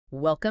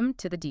Welcome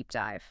to the deep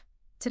dive.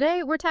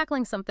 Today, we're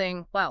tackling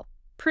something, well,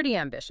 pretty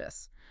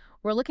ambitious.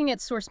 We're looking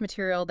at source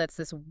material that's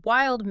this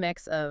wild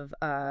mix of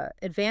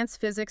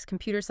advanced physics,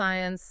 computer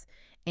science,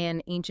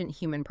 and ancient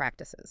human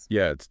practices.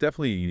 Yeah, it's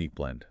definitely a unique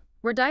blend.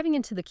 We're diving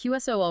into the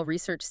QSOL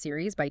research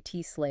series by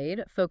T.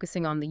 Slade,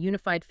 focusing on the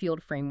Unified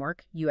Field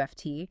Framework,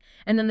 UFT,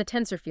 and then the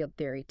Tensor Field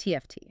Theory,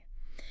 TFT.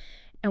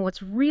 And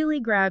what's really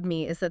grabbed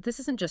me is that this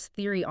isn't just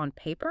theory on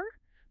paper.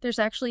 There's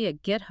actually a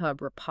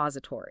GitHub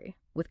repository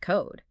with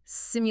code,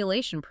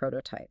 simulation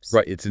prototypes.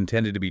 Right, it's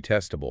intended to be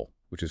testable,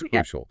 which is Yeah.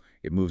 crucial.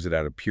 It moves it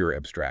out of pure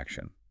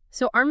abstraction.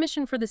 So our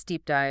mission for this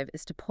deep dive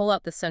is to pull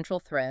out the central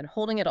thread,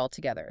 holding it all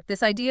together.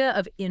 This idea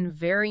of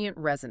invariant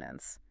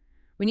resonance.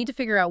 We need to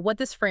figure out what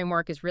this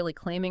framework is really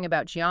claiming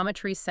about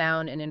geometry,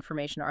 sound, and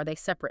information. Are they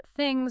separate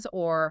things,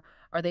 or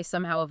are they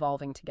somehow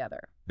evolving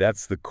together?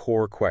 That's the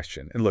core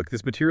question. And look,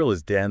 this material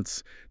is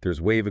dense.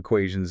 There's wave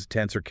equations,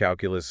 tensor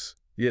calculus.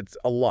 It's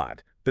a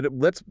lot. But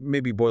let's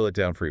maybe boil it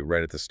down for you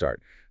right at the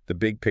start. The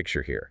big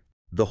picture here.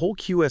 The whole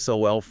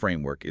QSOL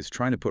framework is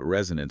trying to put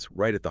resonance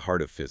right at the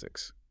heart of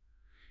physics.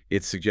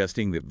 It's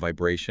suggesting that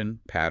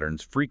vibration,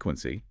 patterns,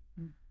 frequency,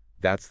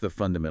 that's the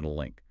fundamental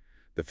link.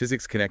 The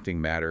physics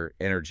connecting matter,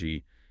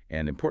 energy,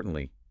 and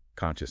importantly,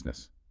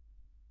 consciousness.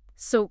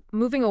 So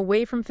moving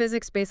away from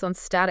physics based on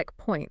static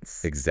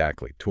points.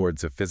 Exactly,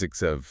 towards a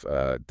physics of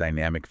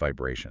dynamic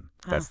vibration.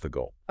 That's the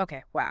goal.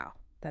 Okay, wow.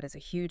 That is a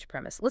huge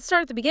premise. Let's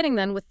start at the beginning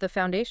then with the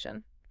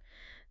foundation.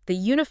 The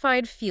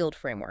Unified Field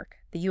Framework,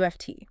 the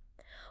UFT.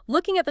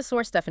 Looking at the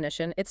source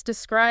definition, it's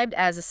described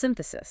as a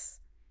synthesis.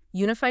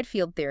 Unified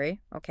field theory,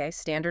 okay,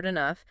 standard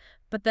enough,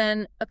 but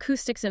then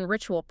acoustics and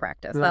ritual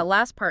practice. That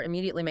last part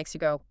immediately makes you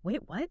go,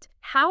 wait, what?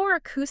 How are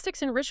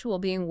acoustics and ritual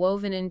being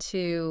woven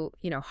into,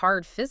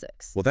 hard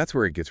physics? Well, that's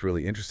where it gets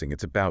really interesting.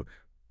 It's about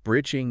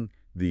bridging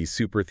the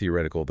super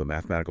theoretical, the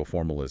mathematical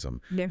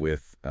formalism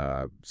with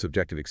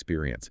subjective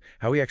experience,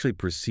 how we actually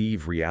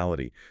perceive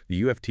reality.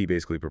 The UFT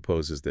basically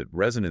proposes that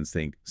resonance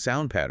think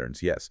sound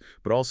patterns, yes,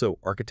 but also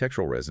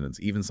architectural resonance,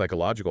 even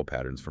psychological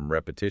patterns from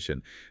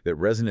repetition, that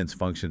resonance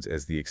functions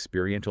as the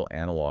experiential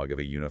analog of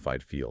a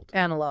unified field.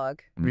 Analog.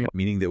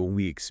 Meaning that when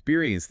we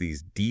experience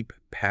these deep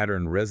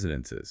pattern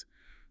resonances,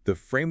 the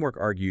framework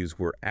argues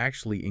we're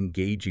actually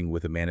engaging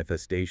with a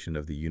manifestation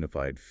of the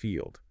unified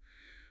field,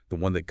 the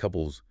one that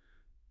couples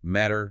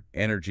matter,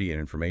 energy, and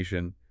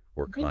information,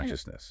 or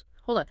consciousness.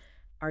 Hold on.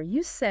 Are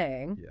you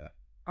saying, Yeah.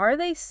 are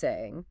they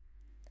saying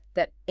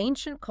that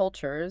ancient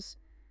cultures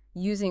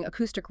using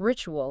acoustic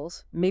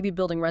rituals, maybe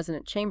building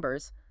resonant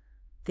chambers,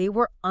 they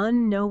were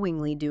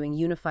unknowingly doing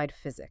unified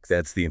physics?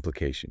 That's the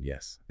implication,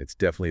 yes. It's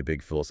definitely a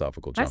big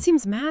philosophical jump. That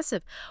seems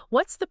massive.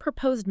 What's the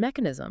proposed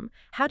mechanism?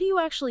 How do you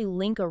actually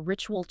link a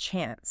ritual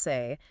chant,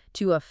 say,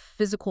 to a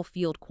physical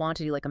field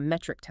quantity like a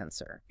metric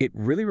tensor? It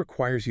really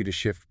requires you to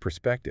shift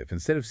perspective.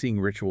 Instead of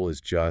seeing ritual as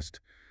just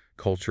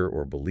culture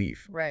or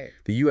belief, Right.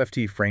 the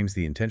UFT frames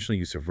the intentional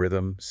use of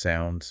rhythm,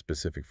 sound,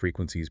 specific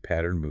frequencies,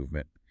 pattern,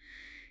 movement.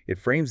 It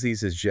frames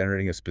these as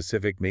generating a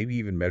specific, maybe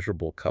even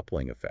measurable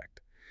coupling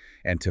effect.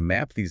 And to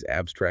map these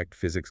abstract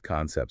physics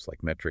concepts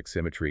like metric,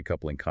 symmetry,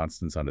 coupling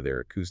constants onto their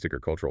acoustic or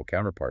cultural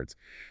counterparts,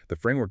 the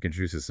framework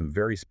introduces some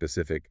very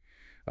specific,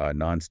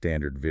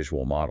 non-standard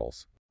visual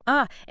models.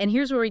 And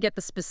here's where we get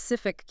the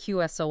specific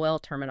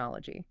QSOL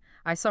terminology.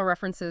 I saw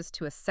references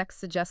to a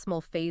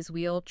sexagesimal phase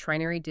wheel,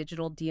 trinary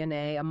digital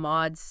DNA, a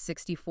mod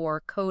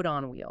 64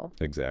 codon wheel.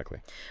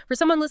 Exactly. For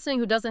someone listening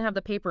who doesn't have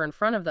the paper in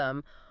front of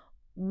them,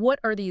 what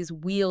are these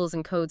wheels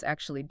and codes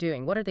actually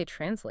doing? What are they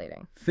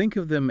translating? Think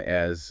of them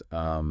as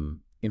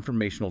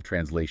informational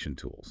translation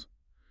tools,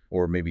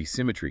 or maybe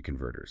symmetry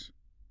converters.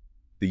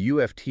 The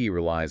UFT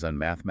relies on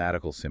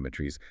mathematical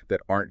symmetries that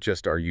aren't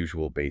just our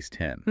usual base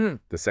 10.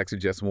 The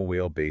sexagesimal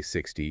wheel, base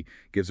 60,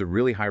 gives a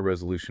really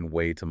high-resolution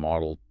way to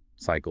model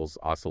cycles,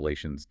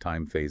 oscillations,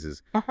 time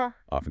phases,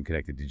 often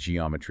connected to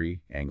geometry,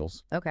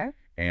 angles. Okay.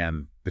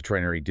 And the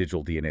trinary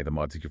digital DNA, the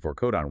mod 64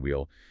 codon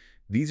wheel,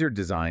 these are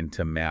designed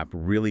to map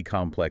really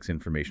complex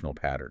informational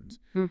patterns.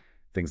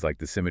 Things like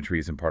the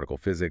symmetries in particle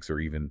physics or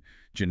even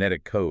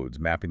genetic codes,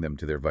 mapping them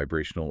to their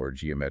vibrational or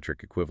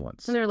geometric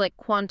equivalents. And they're like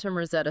quantum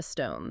Rosetta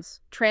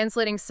Stones,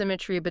 translating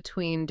symmetry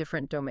between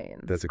different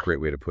domains. That's a great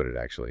way to put it,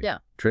 actually. Yeah.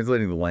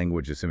 Translating the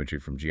language of symmetry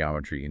from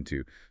geometry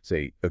into,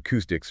 say,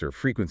 acoustics or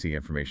frequency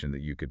information that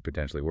you could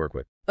potentially work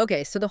with.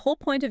 Okay, so the whole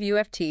point of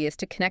UFT is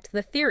to connect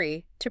the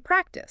theory to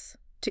practice,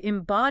 to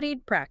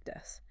embodied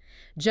practice.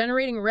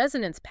 Generating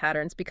resonance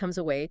patterns becomes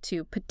a way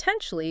to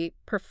potentially,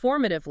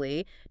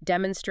 performatively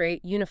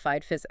demonstrate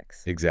unified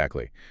physics.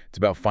 Exactly. It's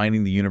about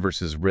finding the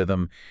universe's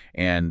rhythm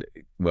and,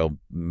 well,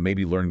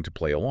 maybe learning to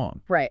play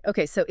along. Right.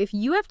 Okay, so if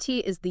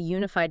UFT is the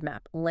unified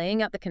map,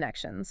 laying out the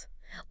connections,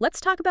 let's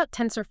talk about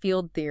tensor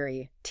field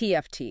theory,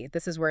 TFT.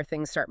 This is where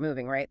things start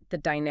moving, right? The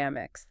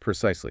dynamics.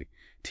 Precisely.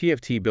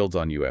 TFT builds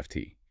on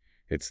UFT.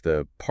 It's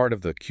the part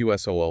of the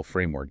QSOL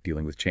framework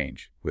dealing with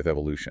change, with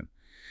evolution.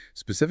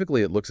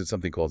 Specifically, it looks at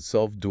something called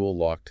self-dual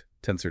locked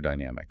tensor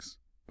dynamics,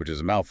 which is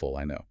a mouthful,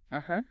 I know.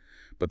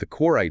 But the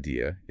core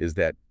idea is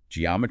that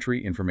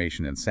geometry,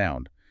 information, and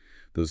sound,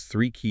 those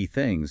three key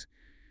things,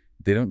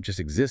 They don't just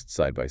exist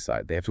side by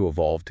side. They have to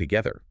evolve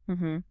together,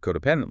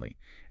 codependently.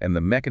 And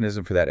the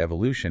mechanism for that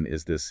evolution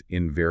is this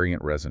invariant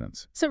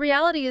resonance. So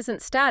reality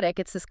isn't static,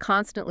 it's this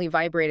constantly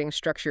vibrating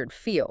structured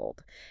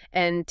field.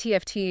 And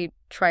TFT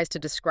tries to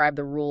describe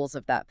the rules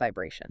of that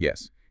vibration.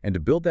 Yes. And to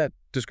build that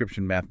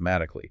description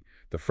mathematically,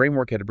 the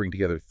framework had to bring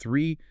together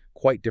three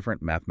quite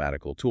different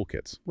mathematical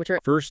toolkits. Which are?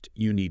 First,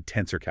 you need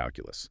tensor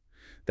calculus.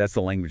 That's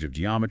the language of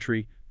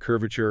geometry,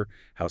 curvature,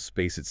 how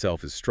space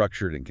itself is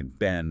structured and can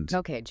bend.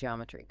 Okay,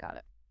 geometry, got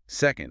it.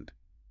 Second,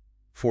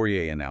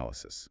 Fourier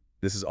analysis.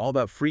 This is all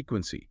about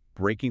frequency,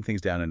 breaking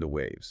things down into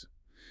waves.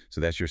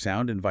 So that's your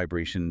sound and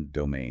vibration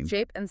domain.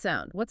 Shape and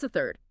sound. What's a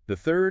third? The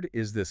third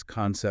is this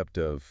concept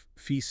of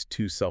feast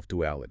to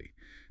self-duality.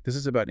 This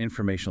is about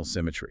informational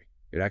symmetry.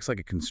 It acts like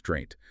a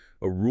constraint,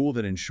 a rule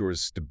that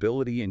ensures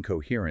stability and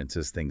coherence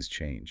as things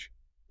change.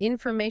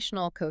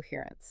 Informational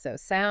coherence. So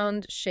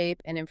sound,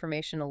 shape, and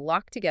information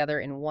locked together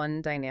in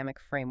one dynamic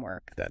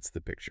framework. That's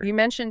the picture. You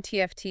mentioned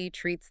TFT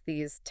treats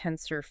these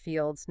tensor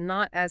fields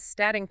not as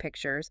static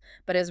pictures,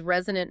 but as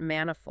resonant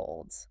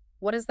manifolds.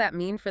 What does that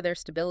mean for their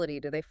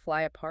stability? Do they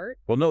fly apart?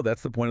 Well, no,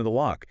 that's the point of the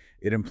lock.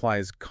 It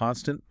implies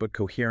constant but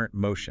coherent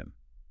motion.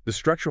 The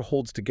structure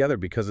holds together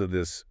because of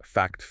this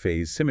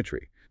fact-phase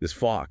symmetry. This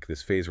flock,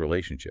 this phase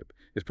relationship,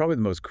 is probably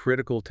the most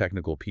critical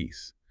technical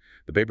piece.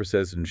 The paper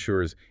says it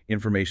ensures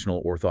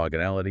informational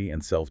orthogonality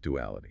and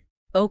self-duality.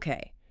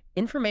 Okay,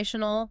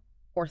 informational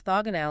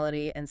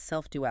orthogonality and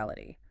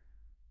self-duality.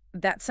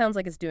 That sounds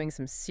like it's doing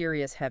some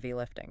serious heavy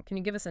lifting. Can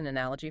you give us an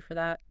analogy for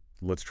that?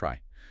 Let's try.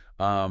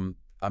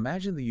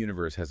 Imagine the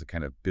universe has a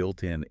kind of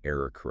built-in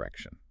error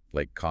correction,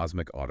 like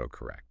cosmic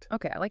autocorrect.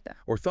 Okay, I like that.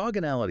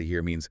 Orthogonality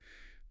here means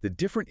the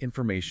different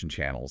information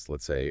channels,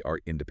 let's say, are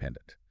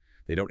independent.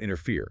 They don't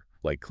interfere,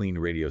 like clean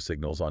radio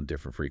signals on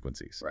different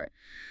frequencies. Right.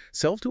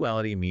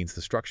 Self-duality means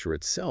the structure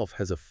itself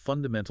has a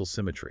fundamental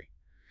symmetry.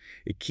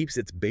 It keeps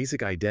its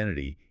basic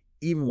identity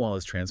even while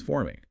it's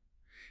transforming.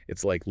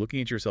 It's like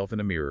looking at yourself in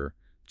a mirror,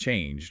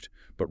 changed,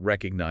 but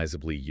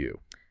recognizably you.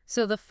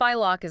 So the phi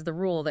lock is the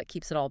rule that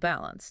keeps it all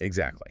balanced.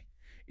 Exactly.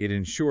 It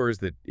ensures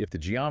that if the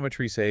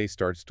geometry, say,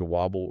 starts to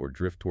wobble or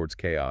drift towards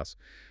chaos,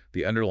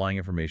 the underlying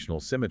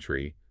informational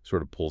symmetry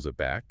sort of pulls it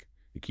back.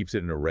 It keeps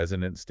it in a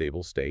resonant,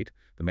 stable state.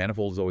 The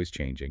manifold is always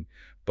changing,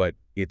 but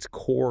its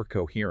core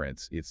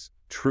coherence, its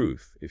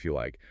truth, if you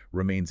like,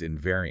 remains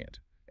invariant.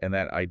 And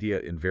that idea,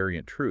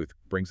 invariant truth,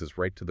 brings us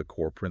right to the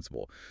core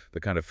principle,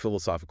 the kind of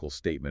philosophical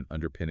statement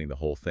underpinning the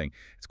whole thing.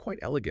 It's quite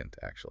elegant,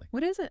 actually.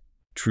 What is it?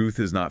 Truth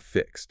is not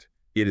fixed.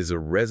 It is a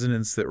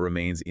resonance that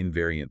remains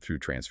invariant through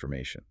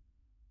transformation.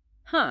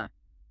 Huh.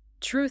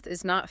 Truth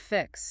is not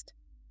fixed.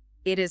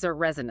 It is a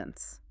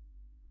resonance.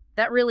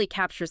 That really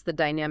captures the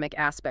dynamic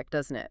aspect,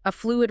 doesn't it? A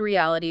fluid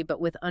reality,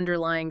 but with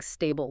underlying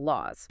stable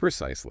laws.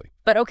 Precisely.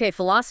 But okay,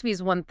 philosophy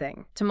is one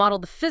thing. To model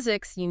the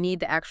physics, you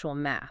need the actual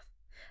math.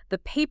 The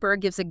paper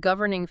gives a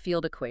governing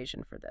field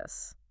equation for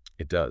this.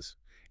 It does.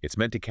 It's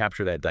meant to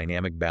capture that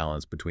dynamic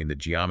balance between the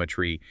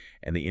geometry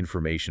and the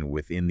information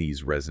within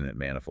these resonant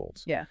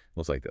manifolds. Yeah.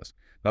 Looks like this.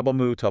 Double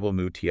mu,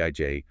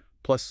 Tij,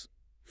 plus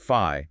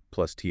phi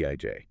plus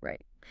Tij.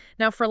 Right.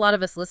 Now, for a lot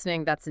of us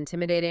listening, that's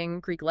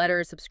intimidating. Greek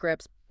letters,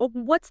 subscripts.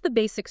 What's the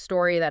basic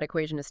story that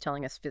equation is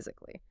telling us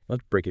physically?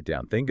 Let's break it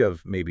down. Think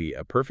of maybe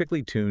a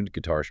perfectly tuned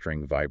guitar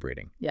string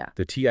vibrating. Yeah.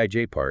 The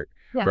Tij part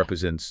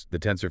represents the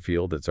tensor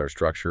field. That's our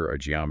structure, our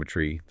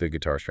geometry, the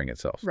guitar string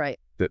itself. Right.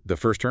 The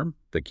first term,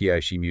 the ki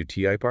shi mu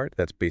ti part,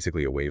 that's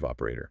basically a wave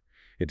operator.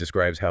 It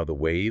describes how the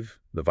wave,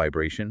 the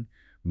vibration,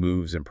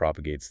 moves and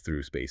propagates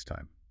through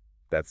space-time.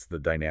 That's the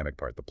dynamic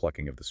part, the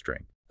plucking of the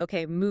string.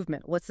 Okay,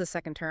 movement. What's the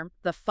second term?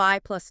 The phi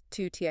plus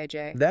 2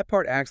 Tij. That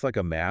part acts like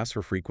a mass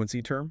or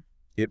frequency term.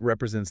 It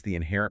represents the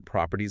inherent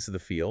properties of the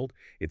field,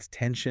 its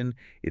tension,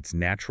 its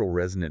natural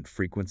resonant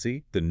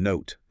frequency, the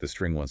note the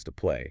string wants to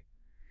play.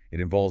 It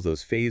involves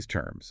those phase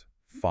terms,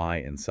 phi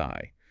and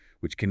psi,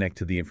 which connect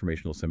to the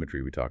informational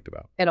symmetry we talked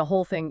about. And a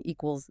whole thing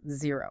equals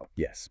 0.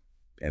 Yes.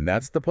 And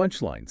that's the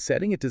punchline.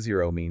 Setting it to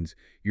 0 means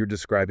you're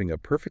describing a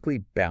perfectly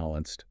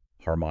balanced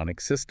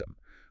harmonic system,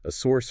 a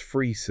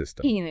source-free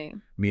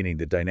system, meaning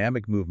the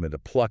dynamic movement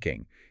of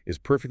plucking is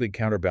perfectly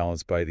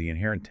counterbalanced by the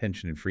inherent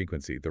tension and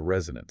frequency, the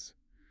resonance.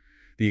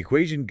 The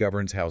equation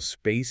governs how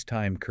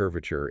space-time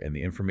curvature and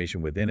the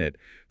information within it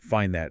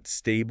find that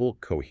stable,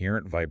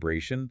 coherent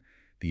vibration,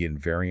 the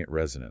invariant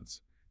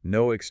resonance.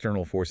 No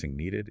external forcing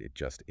needed, it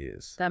just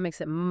is. That makes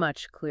it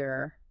much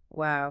clearer.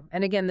 Wow.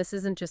 And again, this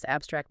isn't just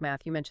abstract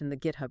math. You mentioned the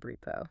GitHub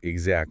repo.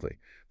 Exactly.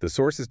 The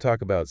sources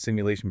talk about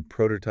simulation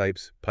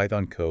prototypes,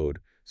 Python code,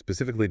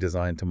 specifically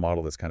designed to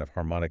model this kind of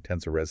harmonic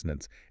tensor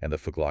resonance and the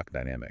Fock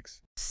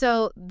dynamics.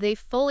 So they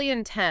fully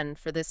intend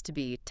for this to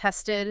be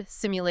tested,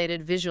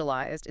 simulated,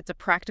 visualized. It's a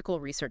practical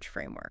research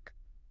framework.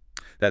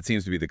 That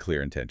seems to be the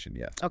clear intention,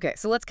 yes. Okay,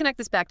 so let's connect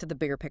this back to the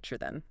bigger picture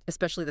then,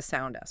 especially the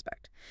sound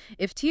aspect.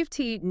 If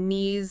TFT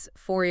needs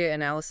Fourier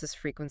analysis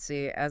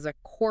frequency as a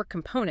core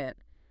component,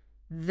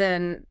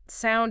 then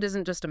sound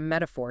isn't just a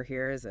metaphor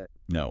here, is it?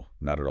 No,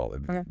 not at all.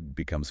 It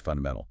becomes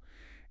fundamental.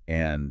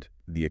 And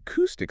the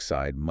acoustic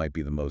side might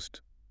be the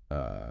most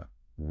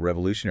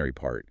revolutionary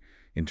part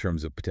in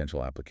terms of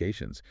potential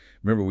applications.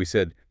 Remember, we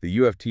said the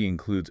UFT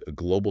includes a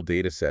global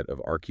data set of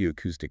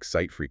archaeoacoustic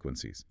site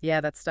frequencies. Yeah,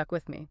 that stuck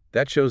with me.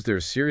 That shows they're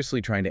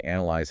seriously trying to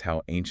analyze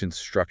how ancient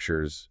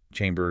structures,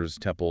 chambers,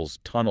 temples,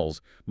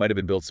 tunnels might have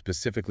been built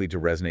specifically to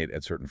resonate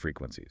at certain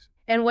frequencies.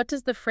 And what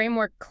does the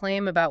framework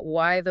claim about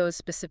why those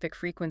specific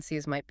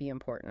frequencies might be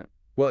important?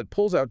 Well, it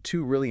pulls out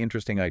two really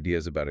interesting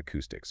ideas about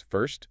acoustics.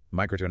 First,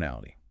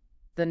 microtonality.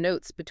 The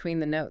notes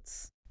between the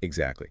notes.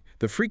 Exactly.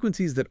 The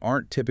frequencies that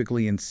aren't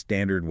typically in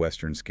standard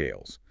Western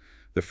scales.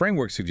 The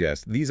framework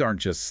suggests these aren't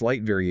just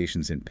slight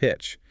variations in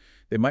pitch.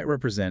 They might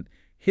represent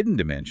hidden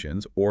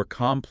dimensions or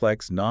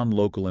complex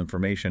non-local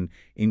information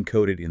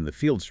encoded in the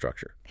field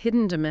structure.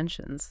 Hidden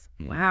dimensions.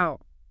 Wow.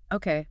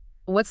 Okay.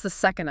 What's the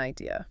second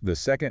idea? The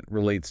second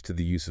relates to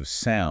the use of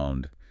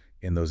sound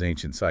in those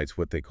ancient sites,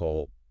 what they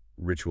call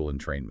ritual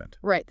entrainment.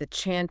 Right, the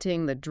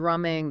chanting, the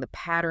drumming, the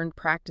patterned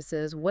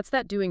practices. What's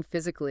that doing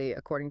physically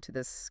according to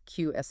this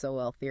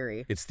QSOL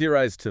theory? It's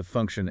theorized to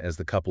function as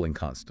the coupling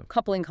constant.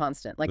 Coupling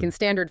constant, like in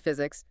standard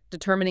physics,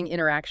 determining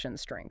interaction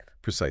strength.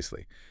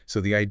 Precisely. So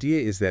the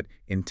idea is that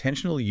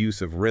intentional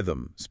use of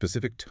rhythm,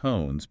 specific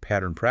tones,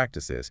 pattern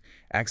practices,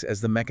 acts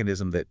as the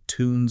mechanism that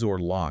tunes or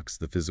locks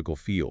the physical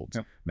fields,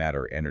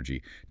 matter,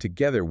 energy,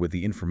 together with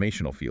the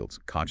informational fields,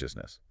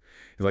 consciousness.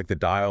 It's like the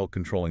dial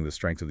controlling the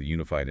strength of the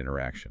unified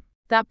interaction.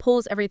 That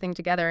pulls everything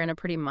together in a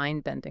pretty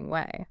mind-bending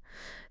way.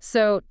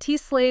 So T.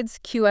 Slade's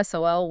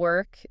QSOL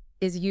work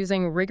is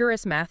using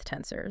rigorous math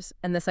tensors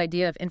and this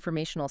idea of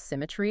informational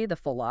symmetry, the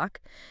full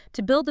lock,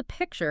 to build a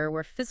picture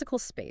where physical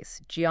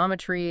space,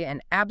 geometry,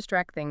 and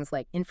abstract things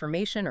like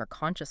information or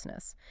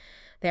consciousness,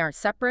 they aren't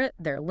separate,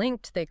 they're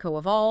linked, they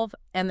co-evolve,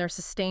 and they're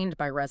sustained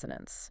by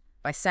resonance,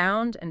 by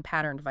sound and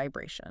patterned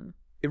vibration.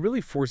 It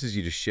really forces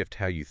you to shift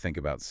how you think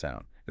about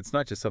sound. It's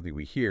not just something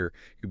we hear.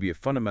 It could be a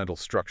fundamental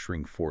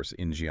structuring force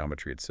in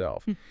geometry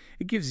itself.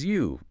 It gives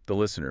you, the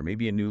listener,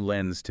 maybe a new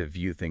lens to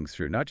view things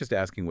through, not just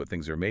asking what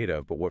things are made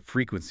of, but what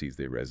frequencies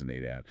they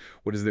resonate at.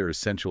 What is their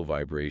essential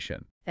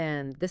vibration?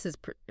 And this is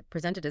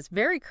presented as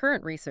very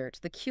current research,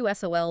 the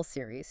QSOL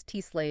series,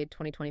 T. Slade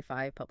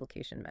 2025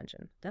 publication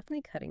mentioned.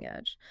 Definitely cutting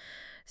edge.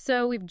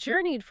 So we've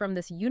journeyed from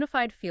this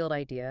unified field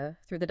idea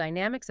through the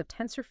dynamics of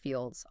tensor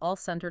fields, all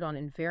centered on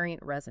invariant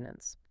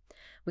resonance.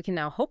 We can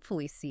now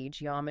hopefully see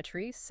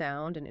geometry,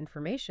 sound, and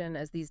information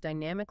as these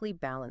dynamically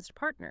balanced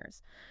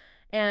partners.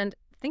 And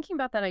thinking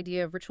about that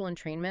idea of ritual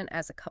entrainment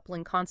as a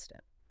coupling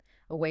constant,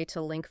 a way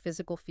to link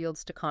physical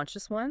fields to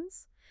conscious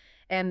ones,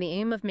 and the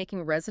aim of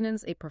making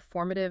resonance a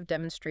performative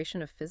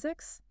demonstration of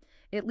physics,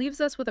 it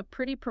leaves us with a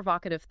pretty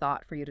provocative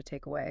thought for you to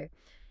take away.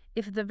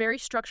 If the very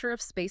structure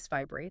of space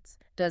vibrates,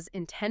 does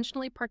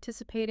intentionally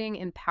participating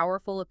in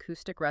powerful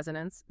acoustic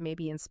resonance,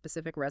 maybe in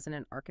specific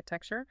resonant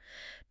architecture,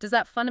 does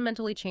that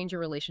fundamentally change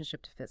your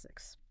relationship to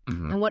physics?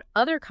 And what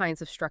other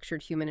kinds of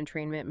structured human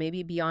entrainment,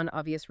 maybe beyond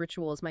obvious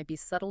rituals, might be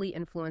subtly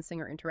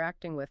influencing or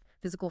interacting with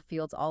physical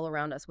fields all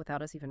around us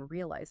without us even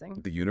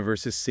realizing? The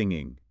universe is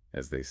singing,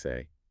 as they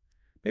say.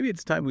 Maybe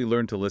it's time we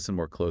learn to listen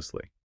more closely.